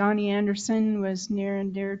 Donnie Anderson was near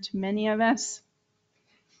and dear to many of us.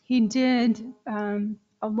 He did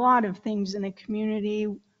a lot of things in the community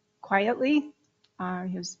quietly.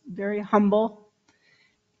 He was very humble.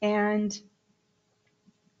 And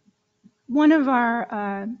one of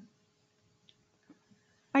our,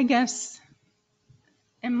 I guess,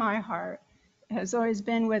 in my heart, has always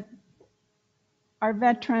been with our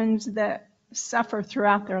veterans that suffer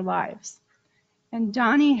throughout their lives. And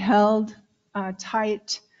Donnie held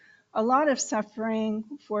tight a lot of suffering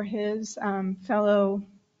for his fellow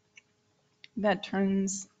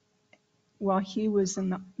veterans while he was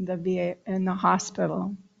in the VA, in the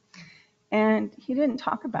hospital. And he didn't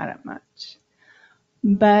talk about it much.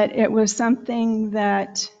 But it was something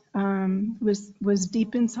that was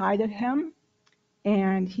deep inside of him.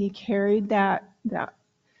 And he carried that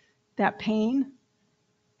pain,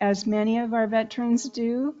 as many of our veterans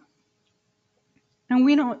do. And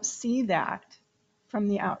we don't see that from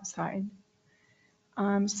the outside.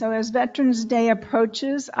 So as Veterans Day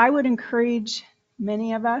approaches, I would encourage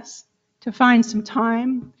many of us to find some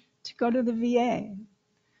time to go to the VA,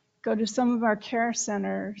 go to some of our care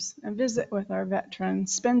centers and visit with our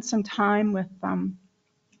veterans, spend some time with them,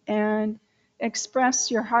 and express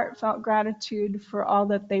your heartfelt gratitude for all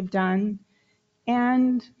that they've done,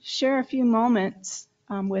 and share a few moments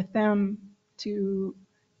with them to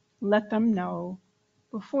let them know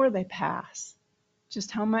before they pass just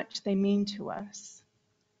how much they mean to us.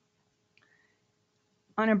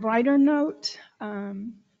 On a brighter note,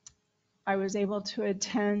 I was able to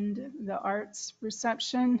attend the artist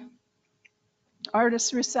reception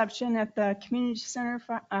at the community center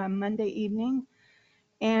for, Monday evening.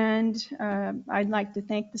 And I'd like to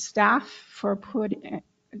thank the staff for putting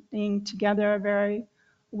together a very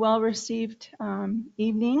well-received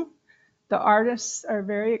evening. The artists are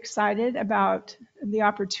very excited about the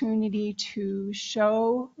opportunity to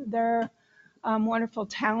show their wonderful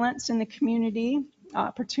talents in the community,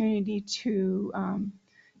 opportunity to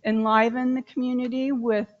enliven the community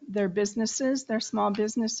with their businesses, their small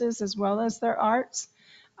businesses, as well as their arts.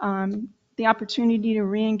 The opportunity to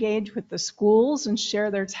re-engage with the schools and share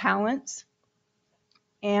their talents.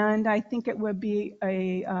 And I think it would be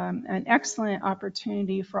an excellent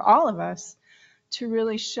opportunity for all of us to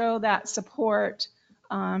really show that support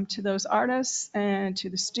to those artists and to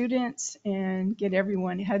the students, and get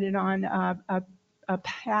everyone headed on a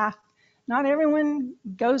path. Not everyone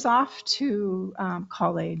goes off to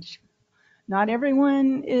college. Not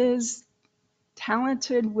everyone is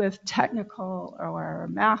talented with technical or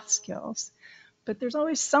math skills, but there's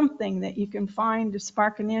always something that you can find to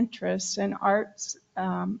spark an interest, and arts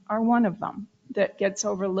are one of them that gets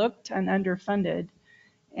overlooked and underfunded.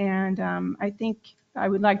 And I think I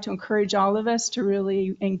would like to encourage all of us to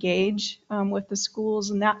really engage with the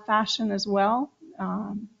schools in that fashion as well.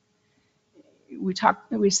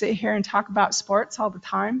 We sit here and talk about sports all the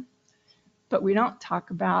time, but we don't talk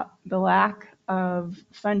about the lack of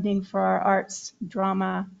funding for our arts,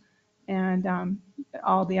 drama, and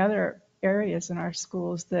all the other areas in our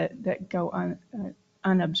schools that go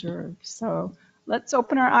unobserved. So let's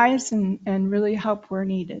open our eyes and really help where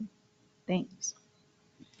needed. Thanks.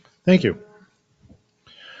 Thank you.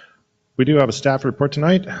 We do have a staff report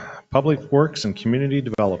tonight, Public Works and Community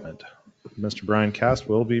Development. Mr. Brian Cast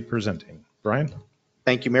will be presenting. Brian?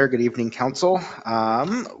 Thank you, Mayor. Good evening, Council.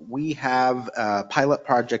 We have a pilot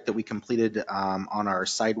project that we completed on our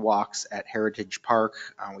sidewalks at Heritage Park.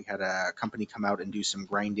 We had a company come out and do some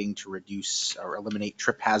grinding to reduce or eliminate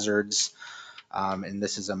trip hazards. And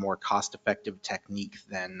this is a more cost-effective technique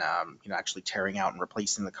than actually tearing out and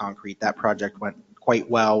replacing the concrete. That project went quite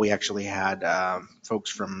well. We actually had folks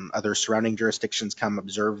from other surrounding jurisdictions come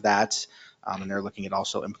observe that. And they're looking at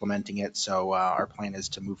also implementing it. So our plan is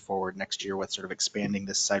to move forward next year with sort of expanding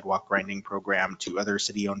this sidewalk grinding program to other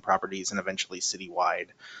city-owned properties and eventually citywide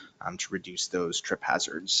to reduce those trip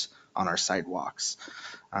hazards on our sidewalks.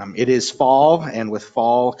 It is fall, and with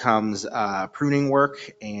fall comes pruning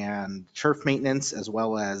work and turf maintenance, as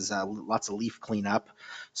well as lots of leaf cleanup.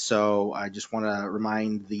 So I just want to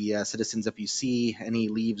remind the citizens, if you see any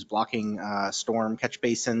leaves blocking storm catch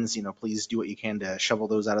basins, please do what you can to shovel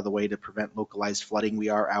those out of the way to prevent localized flooding. We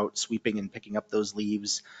are out sweeping and picking up those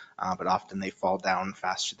leaves, but often they fall down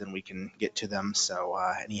faster than we can get to them. So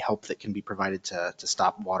any help that can be provided to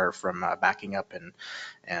stop water from backing up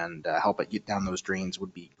and help it get down those drains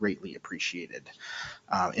would be greatly appreciated.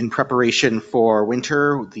 In preparation for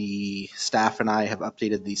winter, the staff and I have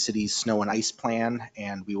updated the city's snow and ice plan,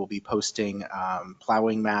 and we will be posting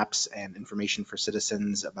plowing maps and information for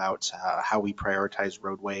citizens about how we prioritize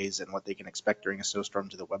roadways and what they can expect during a snowstorm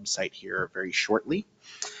to the website here very shortly.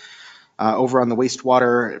 Over on the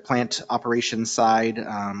wastewater plant operations side,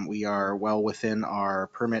 we are well within our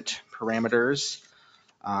permit parameters.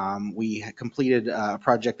 We completed a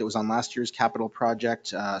project that was on last year's capital project,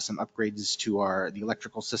 some upgrades to the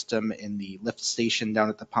electrical system in the lift station down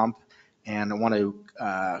at the pump. And I want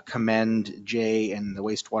to commend Jay and the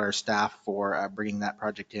wastewater staff for bringing that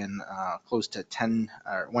project in close to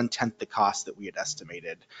 1/10 the cost that we had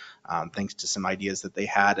estimated, thanks to some ideas that they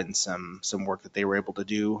had and some work that they were able to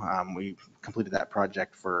do. We completed that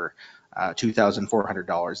project for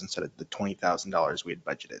 $2,400 instead of the $20,000 we had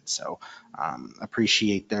budgeted. So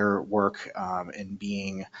appreciate their work in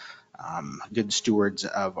being good stewards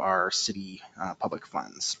of our city public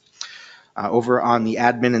funds. Over on the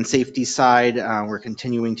admin and safety side, we're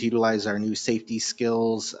continuing to utilize our new safety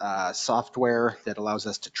skills software that allows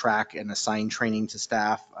us to track and assign training to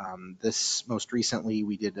staff. This most recently,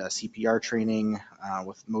 we did a CPR training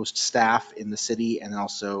with most staff in the city, and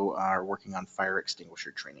also are working on fire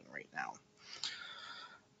extinguisher training right now.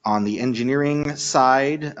 On the engineering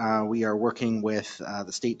side, we are working with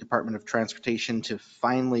the State Department of Transportation to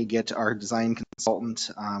finally get our design consultant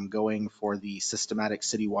going for the systematic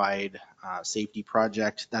citywide safety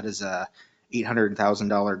project. That is a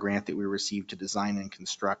 $800,000 grant that we received to design and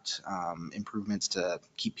construct improvements to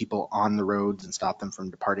keep people on the roads and stop them from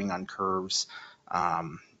departing on curves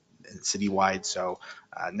citywide. So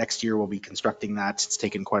next year we'll be constructing that. It's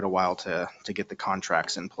taken quite a while to get the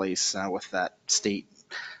contracts in place with that state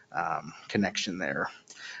connection there.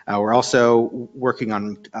 We're also working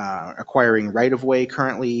on acquiring right-of-way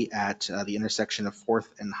currently at the intersection of 4th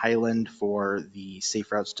and Highland for the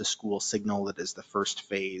Safe Routes to School signal. That is the first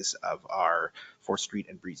phase of our 4th Street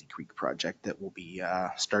and Breezy Creek project that will be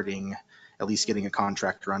starting, at least getting a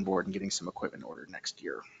contractor on board and getting some equipment ordered next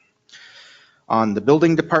year. On the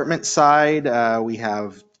building department side, we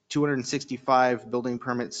have 265 building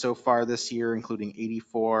permits so far this year, including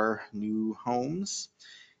 84 new homes.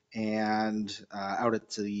 And out at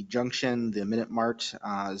the junction, the Minute Mart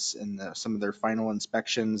is in some of their final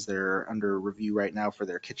inspections. They're under review right now for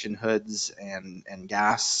their kitchen hoods and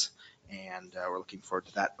gas, and we're looking forward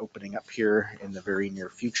to that opening up here in the very near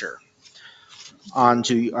future. On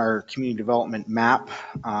to our community development map,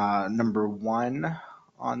 number 1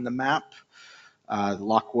 on the map. The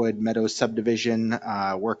Lockwood Meadows subdivision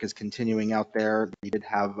work is continuing out there. We did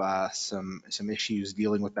have some issues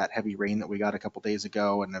dealing with that heavy rain that we got a couple days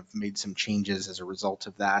ago, and have made some changes as a result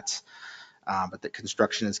of that. but the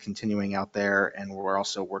construction is continuing out there, and we're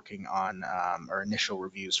also working on our initial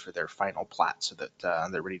reviews for their final plat so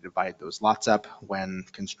that they're ready to divide those lots up when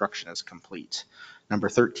construction is complete. Number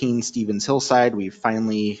 13, Stevens Hillside, we've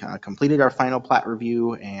finally completed our final plat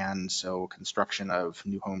review, and so construction of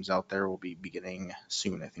new homes out there will be beginning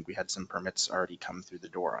soon. I think we had some permits already come through the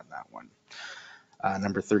door on that one.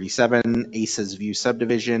 Number 37, Aces View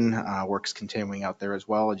subdivision, works continuing out there as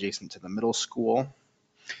well, adjacent to the middle school.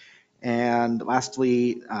 And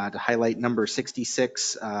lastly, to highlight number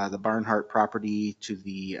 66, the Barnhart property to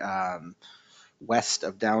the west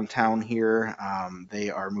of downtown here.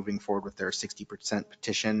 They are moving forward with their 60%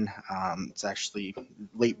 petition. It's actually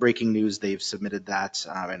late breaking news. They've submitted that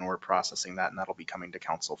and we're processing that, and that'll be coming to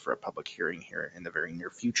council for a public hearing here in the very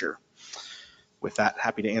near future. With that,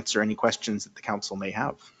 happy to answer any questions that the council may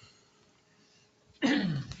have.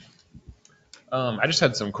 I just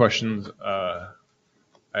had some questions. I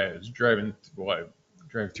was driving, well, I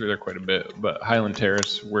drive through there quite a bit, but Highland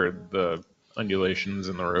Terrace, where the undulations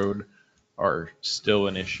in the road are still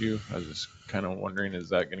an issue. I was just kind of wondering, is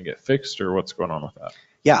that going to get fixed or what's going on with that?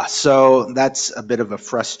 Yeah, so that's a bit of a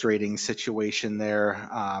frustrating situation there.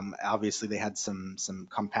 Obviously, they had some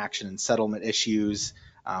compaction and settlement issues.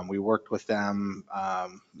 We worked with them,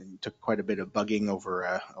 and took quite a bit of bugging over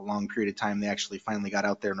a long period of time. They actually finally got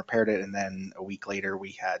out there and repaired it, and then a week later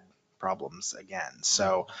we had problems again.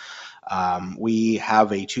 So we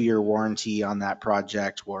have a 2-year warranty on that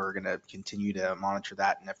project. We're going to continue to monitor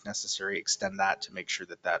that, and if necessary, extend that to make sure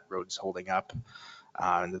that that road's holding up.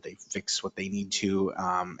 And that they fix what they need to.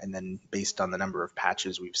 And then based on the number of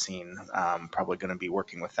patches we've seen, probably going to be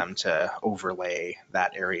working with them to overlay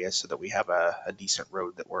that area so that we have a decent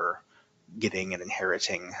road that we're getting and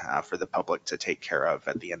inheriting for the public to take care of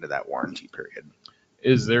at the end of that warranty period.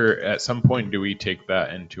 Is there, at some point, do we take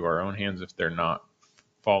that into our own hands if they're not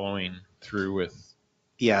following through with?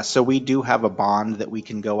 Yeah, so we do have a bond that we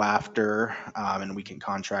can go after, and we can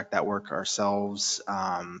contract that work ourselves.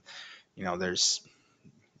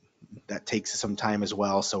 That takes some time as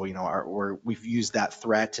well. So, we've used that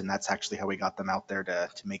threat, and that's actually how we got them out there to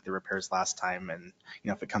make the repairs last time. And,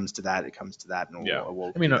 if it comes to that, it comes to that. And Yeah.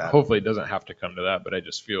 we'll I mean, do that. hopefully it doesn't have to come to that, but I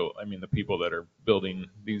just feel, the people that are building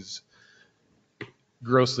these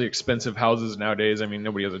grossly expensive houses nowadays,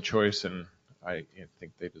 nobody has a choice, and I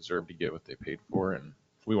think they deserve to get what they paid for, and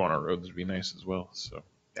we want our roads to be nice as well. So,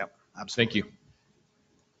 yep, absolutely. Thank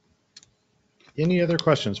you. Any other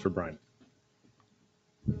questions for Brian?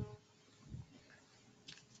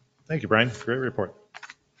 Thank you, Brian. Great report.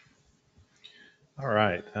 All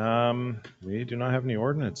right. We do not have any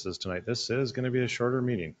ordinances tonight. This is going to be a shorter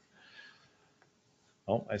meeting.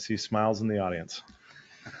 Oh, I see smiles in the audience.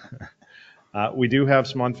 We do have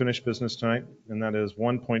some unfinished business tonight, and that is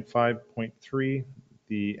 1.5.3,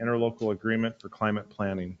 the interlocal agreement for climate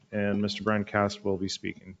planning. And Mr. Brian Cast will be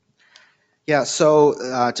speaking. Yeah,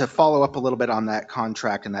 so to follow up a little bit on that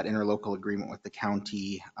contract and that interlocal agreement with the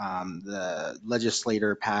county, the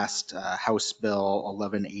legislator passed House Bill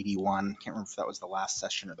 1181. Can't remember if that was the last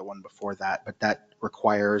session or the one before that, but that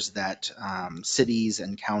requires that cities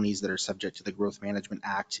and counties that are subject to the Growth Management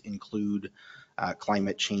Act include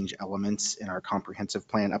climate change elements in our comprehensive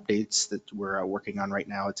plan updates that we're working on right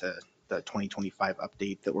now. It's the 2025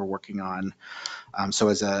 update that we're working on. So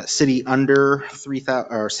as a city under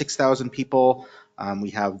 3,000 or 6,000 people, we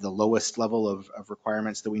have the lowest level of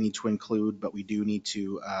requirements that we need to include, but we do need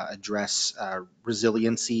to address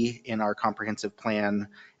resiliency in our comprehensive plan,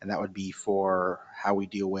 and that would be for how we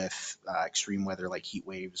deal with extreme weather like heat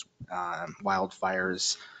waves,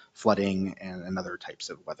 wildfires, flooding, and other types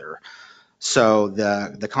of weather. So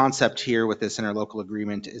the concept here with this interlocal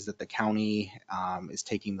agreement is that the county is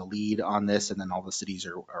taking the lead on this, and then all the cities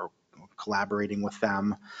are collaborating with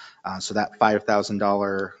them. So that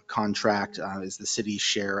 $5,000 contract is the city's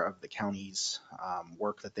share of the county's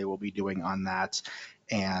work that they will be doing on that.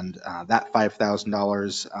 And that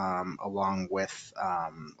 $5,000 along with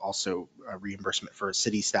also a reimbursement for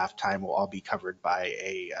city staff time will all be covered by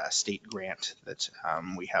a state grant that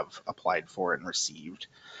we have applied for and received.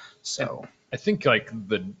 So I think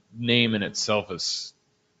the name in itself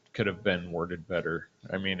could have been worded better.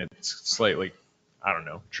 It's slightly, I don't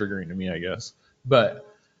know, triggering to me, I guess. But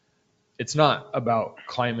it's not about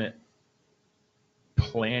climate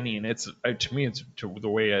planning. It's to me, the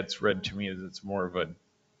way it's read to me is it's more of a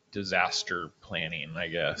disaster planning, I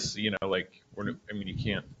guess. You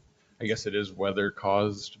can't. I guess it is weather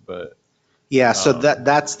caused, but Yeah, so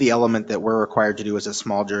that's the element that we're required to do as a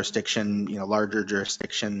small jurisdiction. Larger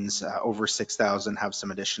jurisdictions over 6,000 have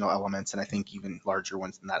some additional elements, and I think even larger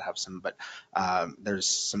ones than that have some. But there's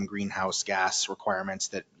some greenhouse gas requirements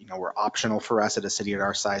that were optional for us at a city at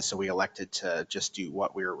our size, so we elected to just do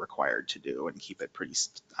what we were required to do and keep it pretty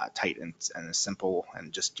tight and simple,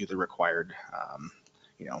 and just do the required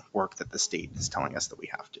work that the state is telling us that we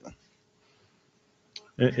have to.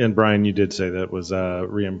 And Brian, you did say that was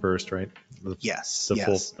reimbursed, right? Yes. The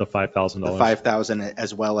full, the $5,000. The $5,000,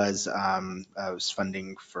 as well as was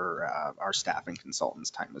funding for our staff and consultants'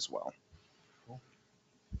 time as well.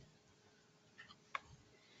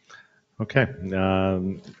 Okay.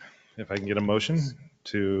 If I can get a motion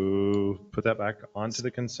to put that back onto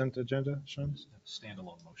the consent agenda, Sean?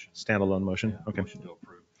 Standalone motion. Standalone motion. Yeah, Okay. motion to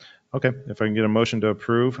approve. Okay. If I can get a motion to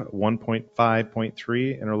approve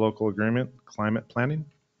 1.5.3 interlocal agreement, climate planning.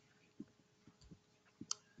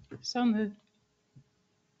 So moved.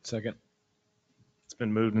 Second. It's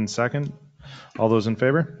been moved in second. All those in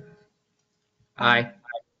favor? Aye.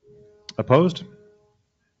 Opposed?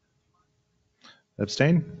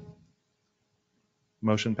 Abstain?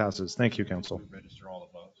 Motion passes. Thank you, council. Register all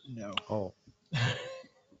the votes. No. Oh.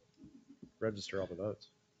 Register all the votes.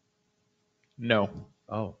 No.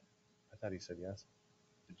 Oh, I thought he said yes.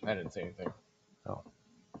 I didn't say anything. Oh,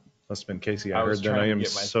 must have been Casey. I I was heard that. I trying to am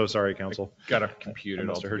get my- so sorry, council. Got to compute I it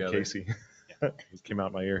all must have heard together. Casey. It came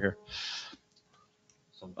out my ear here.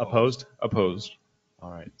 So Opposed? Opposed.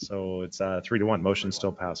 All right. So it's 3-1. Motion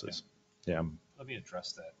still passes. Yeah. Let me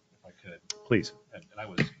address that if I could. Please. And I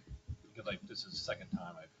was, because this is the second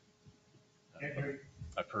time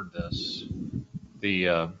I've heard this.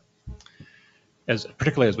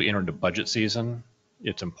 Particularly as we enter into budget season,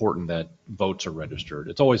 it's important that votes are registered.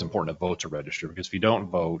 It's always important that votes are registered, because if you don't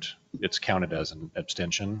vote, it's counted as an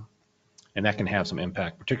abstention. And that can have some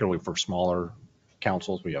impact, particularly for smaller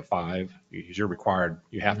councils. We have 5. You're required,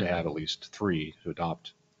 you have to have at least 3 to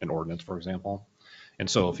adopt an ordinance, for example. And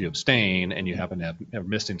so if you abstain and you happen to have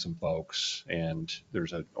missing some folks, and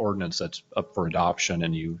there's an ordinance that's up for adoption,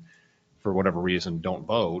 and you, for whatever reason, don't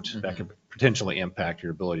vote, that could potentially impact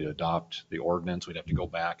your ability to adopt the ordinance. We'd have to go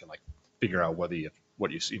back and figure out whether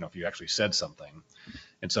if you actually said something.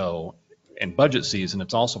 And so in budget season,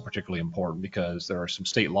 it's also particularly important because there are some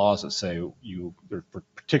state laws that say for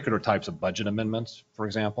particular types of budget amendments, for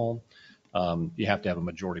example, you have to have a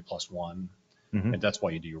majority plus 1, and that's why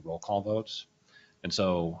you do your roll call votes. And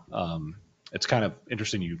so it's kind of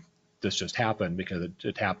interesting this just happened, because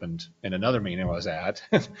it happened in another meeting I was at,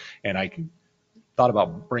 and I thought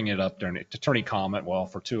about bringing it up during attorney comment. Well,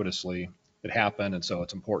 fortuitously, it happened, and so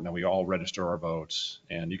it's important that we all register our votes.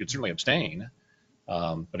 And you could certainly abstain,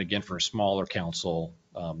 but again, for a smaller council,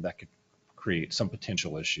 that could create some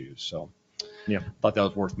potential issues. So yeah, I thought that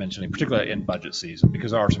was worth mentioning, particularly in budget season, because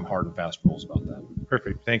there are some hard and fast rules about that.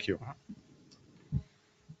 Perfect. Thank you.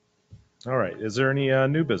 All right. Is there any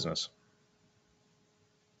new business?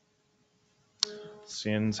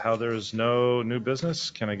 Seeing how there's no new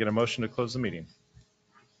business, can I get a motion to close the meeting?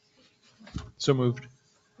 So moved.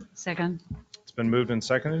 Second. It's been moved and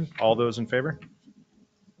seconded. All those in favor?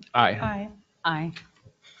 Aye. Aye. Aye.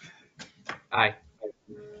 Aye.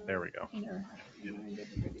 There we go. There.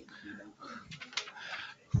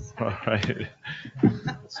 All right.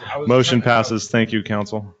 Motion passes. Thank you,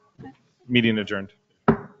 council. Meeting adjourned.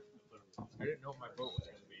 I didn't know if my vote was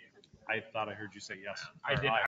going to be. I thought I heard you say yes. I did.